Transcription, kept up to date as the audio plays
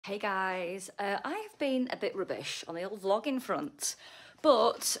Hey guys, I have been a bit rubbish on the old vlogging front,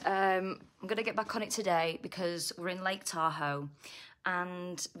 but I'm going to get back on it today because we're in Lake Tahoe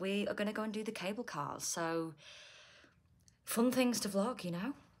and we are going to go and do the cable cars, so fun things to vlog, you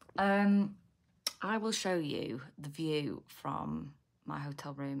know. I will show you the view from my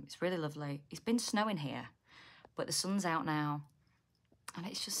hotel room. It's really lovely. It's been snowing here, but the sun's out now and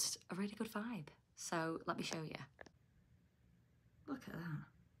it's just a really good vibe. So let me show you. Look at that.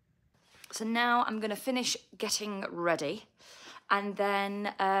 So now I'm gonna finish getting ready and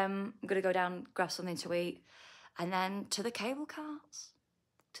then I'm gonna go down, grab something to eat and then to the cable cars.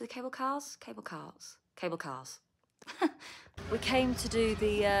 To the cable cars? Cable cars. Cable cars. We came to do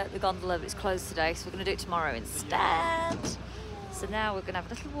the gondola, but it's closed today, so we're gonna do it tomorrow instead. So now we're gonna have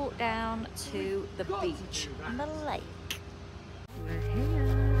a little walk down to the beach and the lake. We're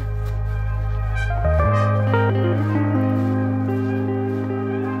here.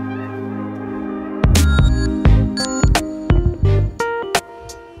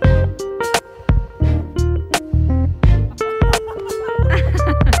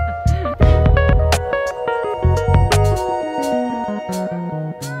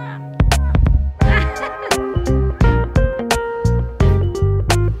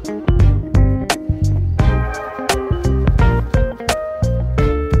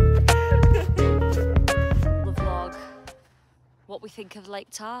 What we think of Lake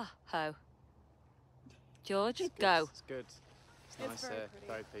Tahoe. George, go. It's good. It's nice here,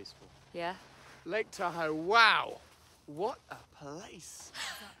 very peaceful. Yeah. Lake Tahoe, wow! What a place!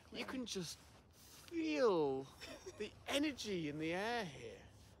 Exactly. You can just feel the energy in the air here.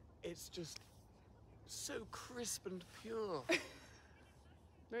 It's just so crisp and pure.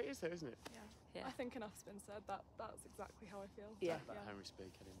 No, it is though, isn't it? Yeah. I think enough's been said. That's exactly how I feel. Yeah. Don't let Henry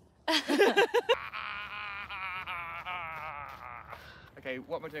speak anymore. Okay,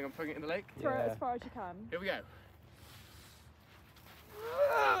 what am I doing? I'm throwing it in the lake? Throw it as far as you can. Here we go.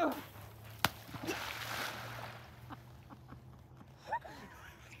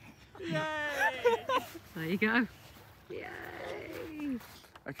 Yay! There you go. Yay!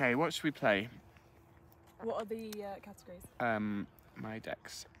 Okay, what should we play? What are the categories? My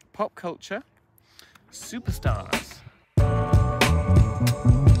decks. Pop culture, superstars.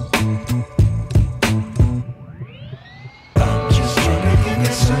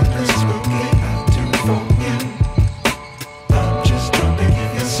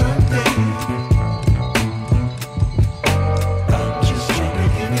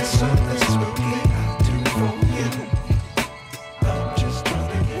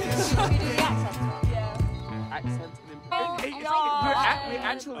 We're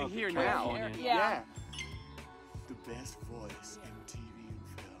actually here now. Yeah. The best voice in TV and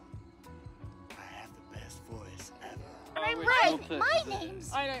film. I have the best voice ever. I'm Red. My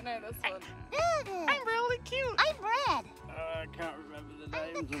name's... I don't know this one. I'm really cute. I'm Red. I can't remember the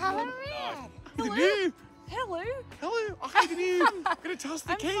I'm names the of color them. red. Hello. Hello. Hello. Oh, hi, you. I'm gonna toss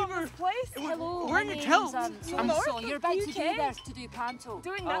the I'm from caber. this place. Hello, We're in my a name's, kilt. so you're about to do UK. this, to do panto.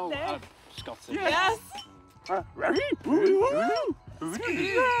 Doing that Oh, there. Scottish. Yes. Ready?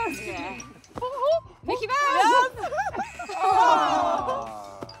 Yeah. Mickey Mouse. Oh.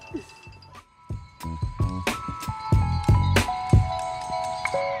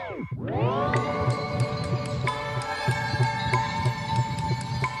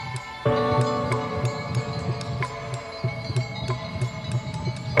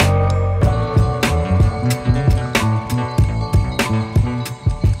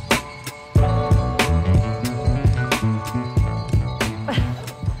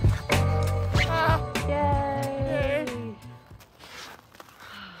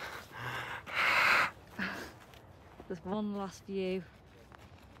 There's one last view.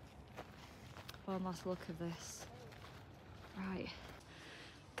 One last look of this. Right,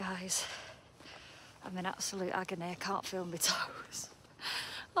 guys, I'm in absolute agony. I can't feel my toes.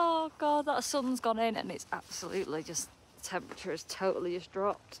 Oh God, that sun's gone in and it's absolutely just, the temperature has totally just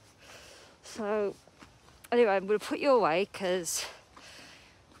dropped. So anyway, I'm gonna put you away because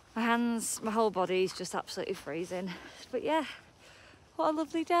my hands, my whole body's just absolutely freezing. But yeah, what a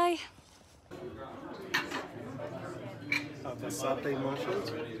lovely day. The satay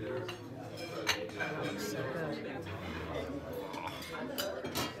mushrooms.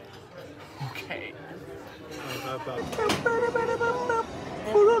 Okay. How about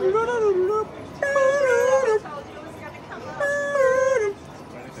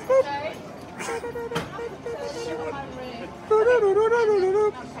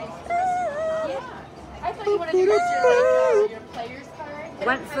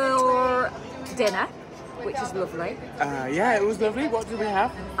Went for dinner, which is lovely. Yeah, it was lovely. What did we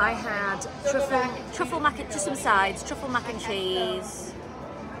have? I had truffle mac and just some sides, truffle mac and cheese,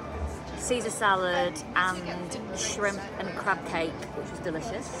 Caesar salad, and shrimp and crab cake, which was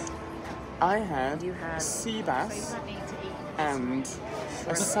delicious. I had, You had sea bass and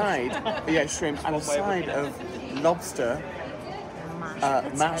a side, shrimp, and a side of lobster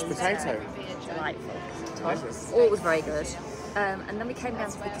mashed potato. Delightful. Delicious. All was very good. And then we came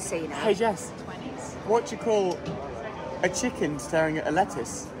down to the casino. Hey Jess, what do you call a chicken staring at a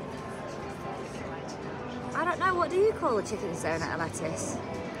lettuce? I don't know, what do you call a chicken staring at a lettuce?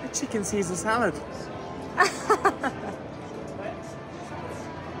 A chicken Caesar salad.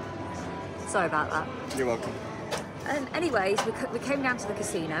 Sorry about that. You're welcome. Anyways, we came down to the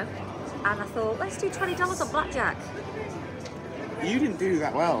casino and I thought, let's do $20 on blackjack. You didn't do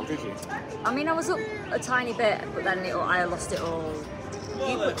that well, did you? I mean, I was up a tiny bit, but then I lost it all.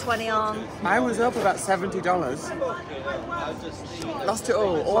 You put 20 on. I was up about $70. Lost it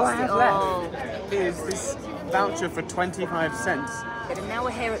all. All I have left is this voucher for 25 cents. And now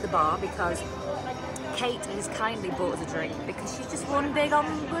we're here at the bar because Kate has kindly bought us a drink because she's just won big on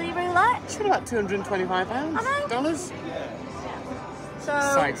bloody roulette. It's about £225. I know. Dollars. So,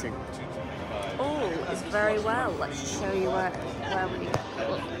 Exciting. all is very well. Let's just show you where we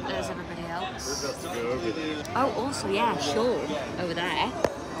look, there's everybody else. Oh, also, yeah, Sean over there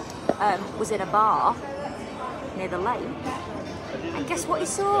was in a bar near the lake. And guess what he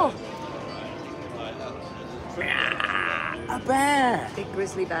saw? A bear. Big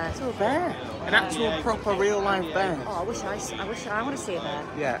grizzly bear. A bear. An actual proper real life bear. Oh, I wish I want to see a bear.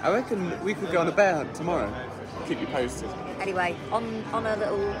 Yeah, I reckon we could go on a bear hunt tomorrow. Keep you posted. Anyway, on a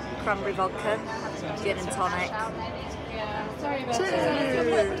little cranberry vodka, gin and tonic. Cheers.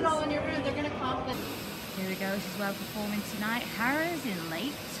 Here we go, she's well performing tonight. Harrow's in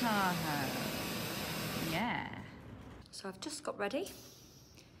Lake Tahoe. Yeah. So I've just got ready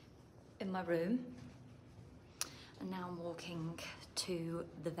in my room. And now I'm walking to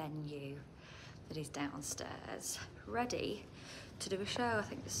the venue that is downstairs, ready to do a show. I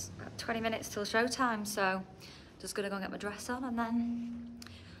think it's about 20 minutes till showtime, so just gonna go and get my dress on and then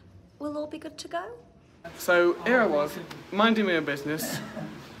we'll all be good to go. So here I was, minding my own business.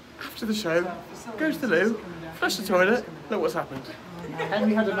 After the show, go to the loo, flush the toilet, look what's happened.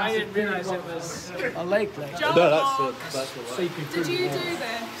 Henry had a massive. I didn't realise it was a lake. John, No, that's what. did you do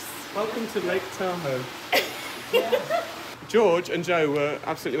this? Welcome to Lake Tahoe. George and Joe were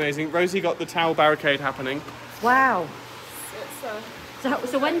absolutely amazing. Rosie got the towel barricade happening. Wow. It's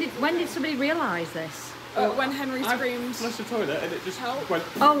So when did somebody realise this? when Henry I screamed. flushed the toilet and it just went.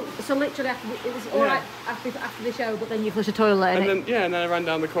 Oh, so literally it was all right after the show, but then you flush the toilet And then I ran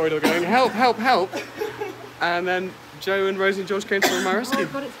down the corridor going, help, help, help. And then Joe and Rosie and George came to my rescue.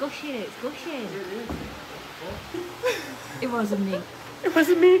 Oh God, it's gushing, it's gushing. It wasn't me. It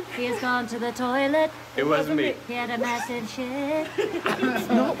wasn't me. He has gone to the toilet. It wasn't me. He had a massive shit. That's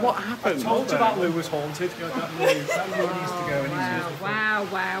not what happened. Told you about Lou was haunted. That Lou needs to go.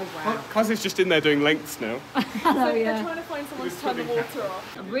 Wow. Cos is just in there doing lengths now. Oh They're yeah. trying to find someone to turn the water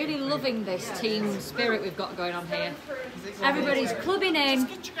off. I'm really loving this team spirit we've got going on here. Everybody's clubbing in.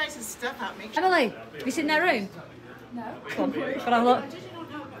 Get you guys' stuff out. Make sure. Emily, have you seen their room? No. Come on, can I look?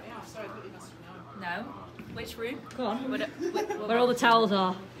 No. Which room? Go on. Where all the towels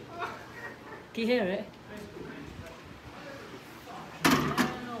are. Can you hear it?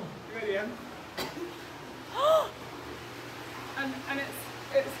 And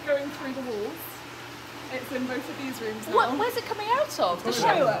it's going through the walls. It's in both of these rooms now. What? Where's it coming out of? The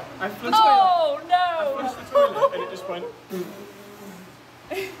toilet. I flushed Oh no! the toilet and it just went.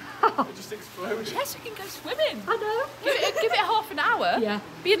 It just exploded. Yes, we can go swimming. I know. Give it half an hour. Yeah.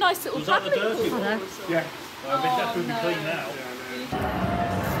 Be a nice little travelling I pool. know. Yeah. Well, they definitely clean now.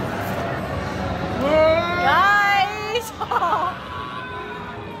 Guys!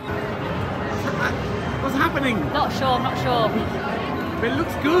 What's happening? Not sure. It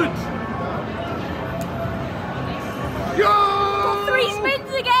looks good. Yo! Got 3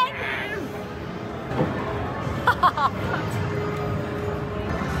 spins again!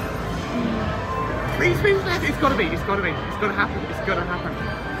 3 spins left. It's gotta happen. Let's go.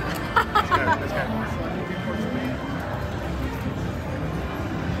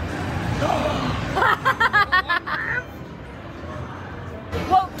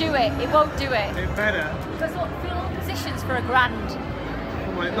 It won't do it. It better. Because look, fill positions for $1,000.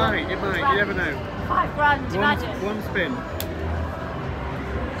 Come on, it might. You never know. $5,000, imagine. One spin.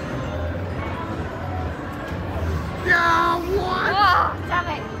 Yeah, what? Oh, damn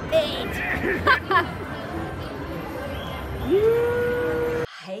it.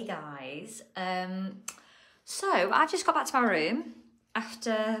 Hey guys, So I just got back to my room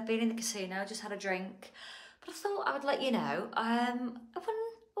after being in the casino, just had a drink. But I thought I would let you know, I won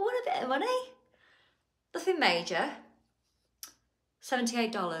a bit of money. Nothing major,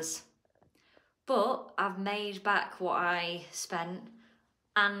 $78. But I've made back what I spent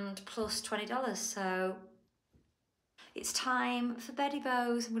and plus $20. So it's time for Beddy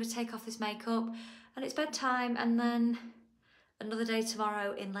Bows. I'm going to take off this makeup and it's bedtime, and then another day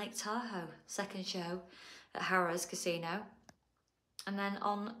tomorrow in Lake Tahoe, second show at Harrah's Casino, and then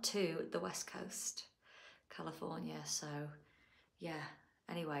on to the West Coast, California. So yeah,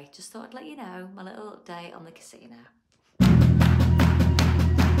 anyway, just thought I'd let you know my little update on the casino.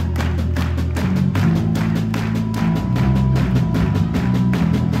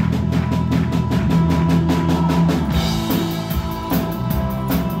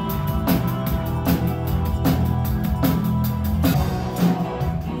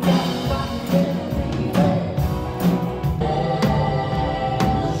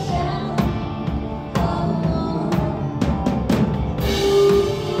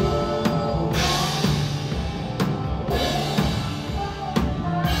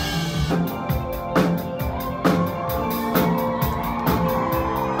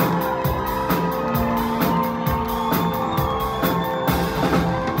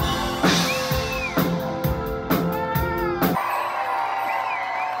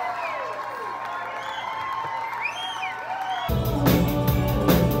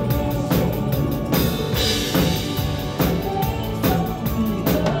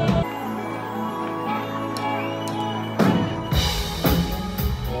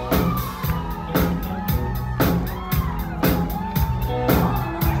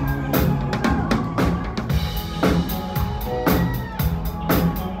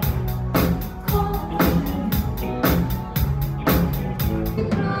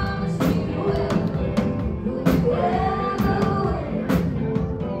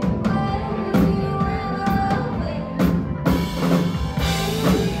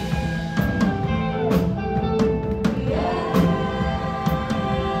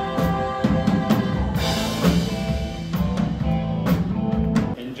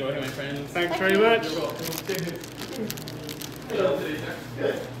 Thanks very much.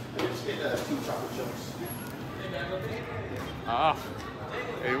 Ah,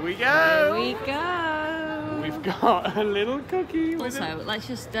 here we go. Here we go. We've got a little cookie. Also, let's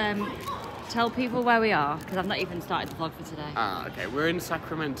just tell people where we are, because I've not even started the vlog for today. Okay, we're in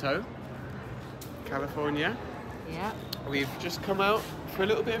Sacramento, California. Yeah. We've just come out for a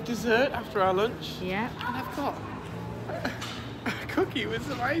little bit of dessert after our lunch. Yeah. And I've got a cookie with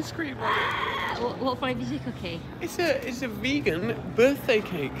some ice cream on it. What flavour is your cookie? It's a vegan birthday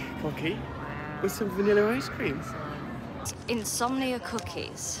cake cookie with some vanilla ice cream. Insomnia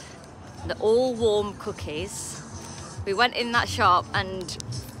cookies. They're all warm cookies. We went in that shop and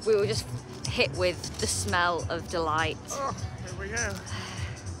we were just hit with the smell of delight. Oh, here we go.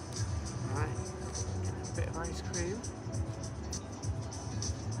 Right, a bit of ice cream.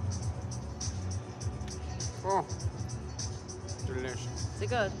 Oh, delicious. Is it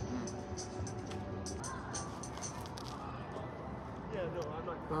good? Yeah, no, I'm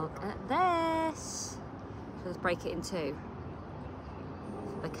not. Look at this. So let's break it in two.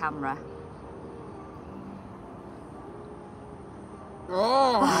 For the camera.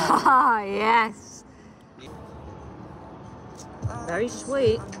 Oh! Ah, yes. Very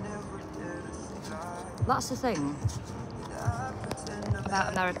sweet. That's the thing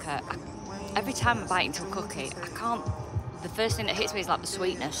about America. Every time I bite into a cookie, I can't. The first thing that hits me is like the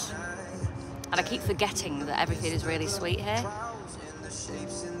sweetness. And I keep forgetting that everything is really sweet here.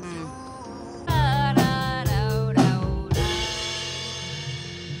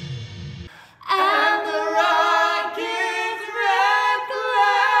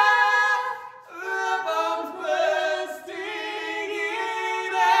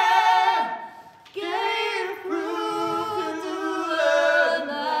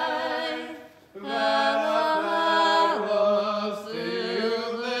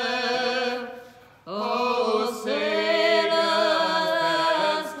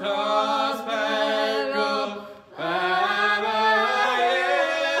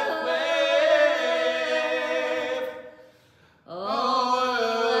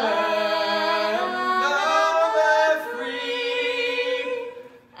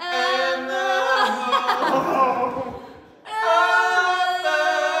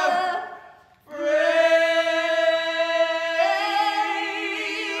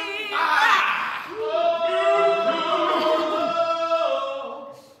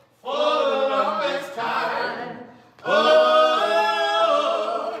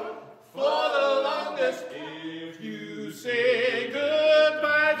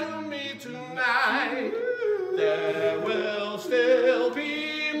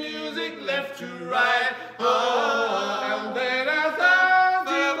 to ride. Oh, and then I found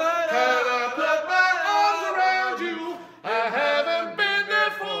you. Can I put my arms around you? I haven't been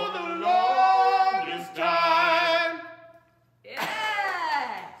there for the longest time. Yeah!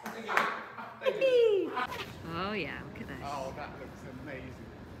 Oh yeah, look at this. Oh, that looks amazing.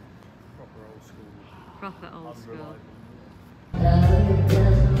 Proper old school. Proper old school.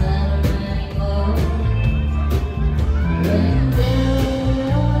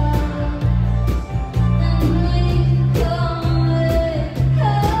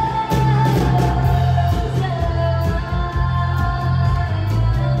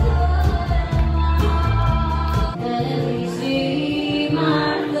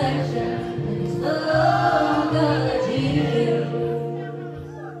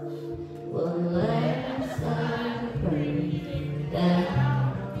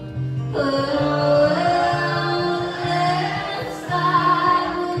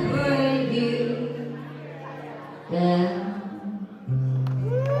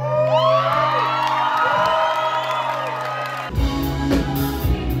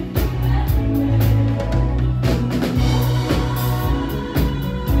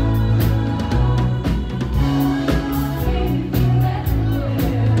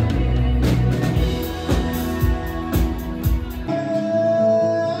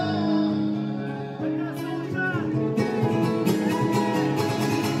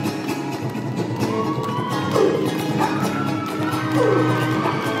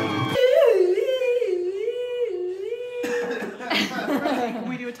 Can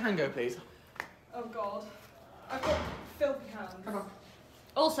we do a tango, please? Oh God. I've got filthy hands. Come on.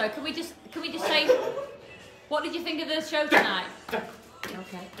 Also, can we just say, what did you think of the show tonight?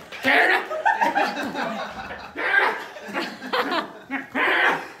 Okay.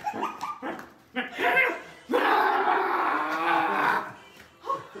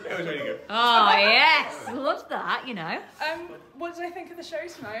 That was really good. Oh yes, loved that. You know. What did I think of the show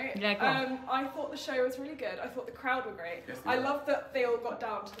tonight? Yeah, go on. I thought the show was really good. I thought the crowd were great. Yes, they I were. love that they all got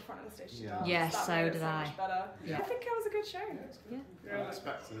down to the front of the stage to dance. Yes, That so made it did so I. much better. Yeah. I think it was a good show.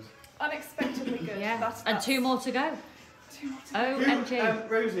 Unexpected. Unexpectedly good. Yeah. That's And 2 more to go. 2 more to go. OMG.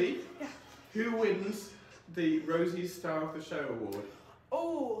 Rosie, Yeah. who wins the Rosie Star of the Show award?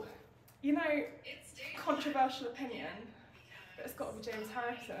 Oh, you know, controversial opinion, but it's got to be James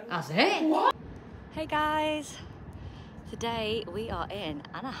Harrison. That's it. What? Hey guys. Today we are in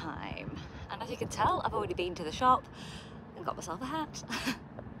Anaheim, and as you can tell, I've already been to the shop and got myself a hat.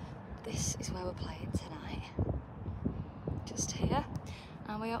 This is where we're playing tonight. Just here,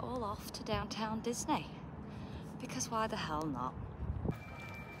 and we are all off to downtown Disney, because why the hell not?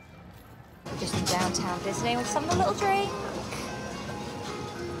 Just in downtown Disney, we're just having a little drink.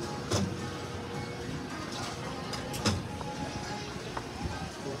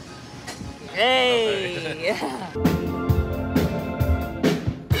 Hey!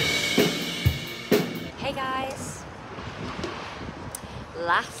 Hey guys!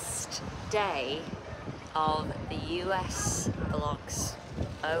 Last day of the US vlogs.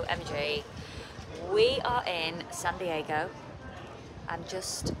 OMG. We are in San Diego. I'm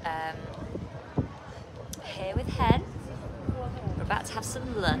just here with Hen. We're about to have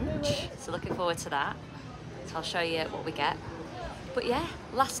some lunch, so looking forward to that. So I'll show you what we get. But yeah,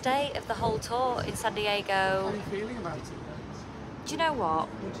 last day of the whole tour in San Diego. How are you feeling about it? Do you know what?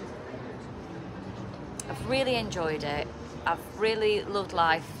 I've really enjoyed it. I've really loved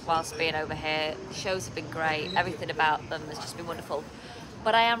life whilst being over here. The shows have been great. Everything about them has just been wonderful.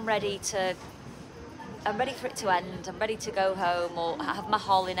 But I'm ready for it to end. I'm ready to go home or have my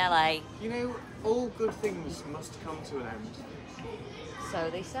haul in LA. You know, all good things must come to an end. So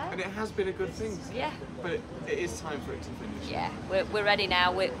they say. And it has been a good thing. Yeah. But it is time for it to finish. Yeah, we're ready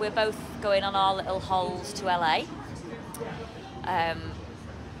now. We're both going on our little holes to LA.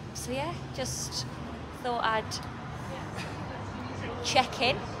 So yeah, just thought I'd check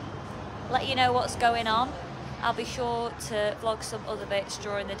in, let you know what's going on. I'll be sure to vlog some other bits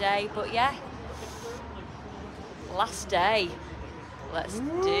during the day, but yeah, last day. Let's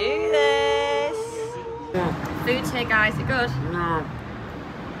do this. Food's here, guys. Is it good?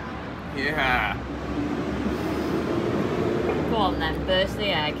 Yeah. Go on then, burst the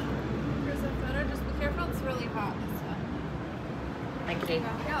egg. Here's a photo. Just be careful. It's really hot. Thank you.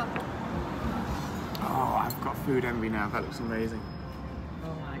 Yeah. Oh, I've got food envy now. That looks amazing.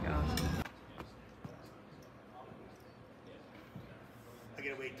 Oh my gosh. I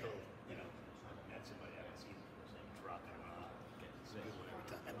gotta wait till, you know, that's somebody I haven't seen dropping get this good one every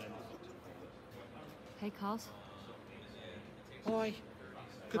time. And then Hey, Cos. Hi.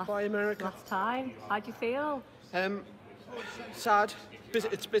 Goodbye, America. Last time. How'd you feel? Sad.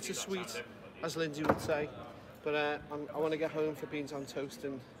 It's bittersweet. as Lindsay would say. But I want to get home for beans on toast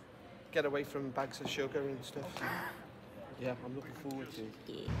and get away from bags of sugar and stuff. Yeah, I'm looking forward to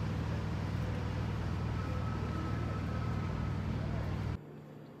it.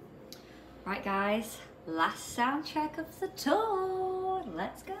 Right, guys, last sound check of the tour.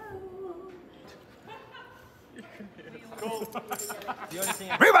 Let's go. The only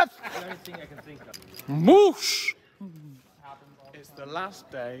thing I can think of. Moosh! It's the last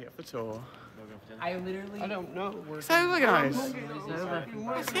day of the tour. I literally. I don't know. It's over, guys.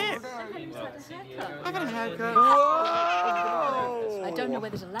 That's it. I've had a haircut. Whoa! I don't know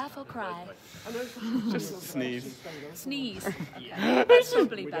whether to laugh or cry. Just sneeze. Sneeze. That's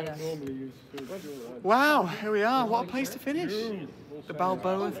probably better. Wow, here we are. What a place to finish. The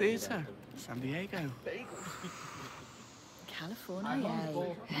Balboa Theatre, San Diego.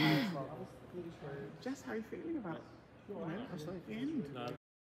 California. Jess, how are you feeling about the end?